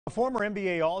A former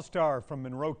NBA All-Star from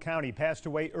Monroe County passed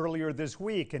away earlier this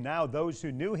week, and now those who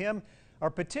knew him are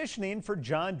petitioning for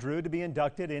John Drew to be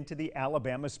inducted into the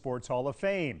Alabama Sports Hall of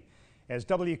Fame. As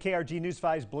WKRG News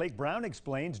 5's Blake Brown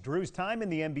explains, Drew's time in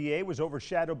the NBA was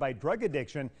overshadowed by drug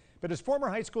addiction, but his former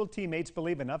high school teammates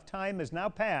believe enough time has now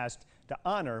passed to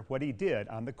honor what he did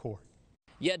on the court.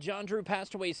 Yet John Drew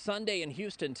passed away Sunday in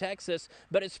Houston, Texas,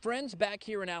 but his friends back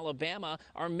here in Alabama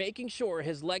are making sure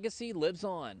his legacy lives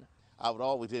on. I was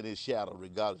always in his shadow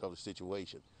regardless of the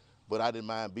situation, but I didn't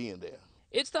mind being there.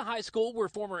 It's the high school where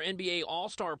former NBA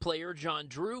All-Star player John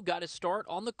Drew got his start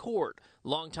on the court.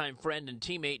 Longtime friend and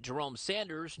teammate Jerome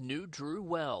Sanders knew Drew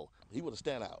well. He was a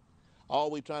standout,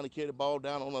 always trying to carry the ball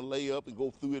down on a layup and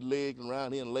go through his legs and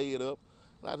around here and lay it up.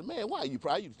 And I said, man, I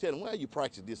used to tell him, why are you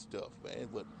practicing this stuff, man?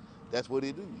 But that's what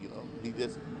he do, you know.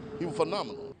 He was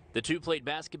phenomenal. The two played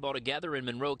basketball together in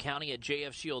Monroe County at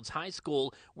J.F. Shields High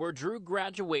School, where Drew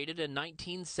graduated in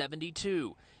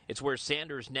 1972. It's where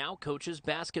Sanders now coaches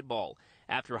basketball.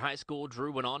 After high school,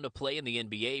 Drew went on to play in the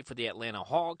NBA for the Atlanta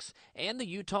Hawks and the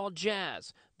Utah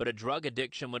Jazz, but a drug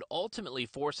addiction would ultimately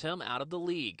force him out of the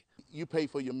league. You pay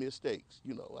for your mistakes,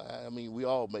 you know. I mean, we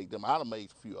all make them. I've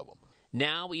made a few of them.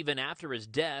 Now, even after his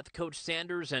death, Coach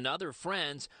Sanders and other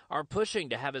friends are pushing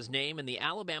to have his name in the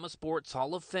Alabama Sports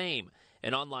Hall of Fame.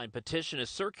 An online petition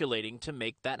is circulating to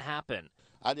make that happen.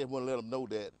 I just want to let them know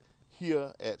that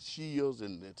here at Shields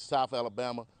and at South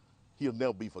Alabama, he'll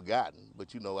never be forgotten.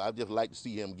 But, you know, I'd just like to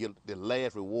see him get the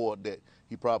last reward that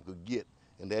he probably could get,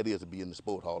 and that is to be in the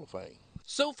Sports Hall of Fame.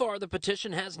 So far, the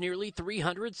petition has nearly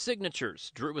 300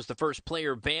 signatures. Drew was the first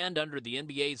player banned under the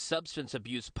NBA's substance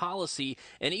abuse policy,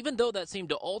 and even though that seemed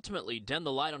to ultimately dim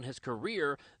the light on his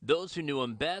career, those who knew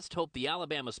him best hope the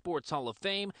Alabama Sports Hall of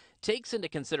Fame takes into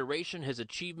consideration his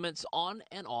achievements on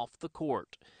and off the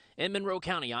court. In Monroe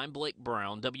County, I'm Blake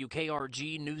Brown,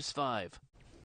 WKRG News 5.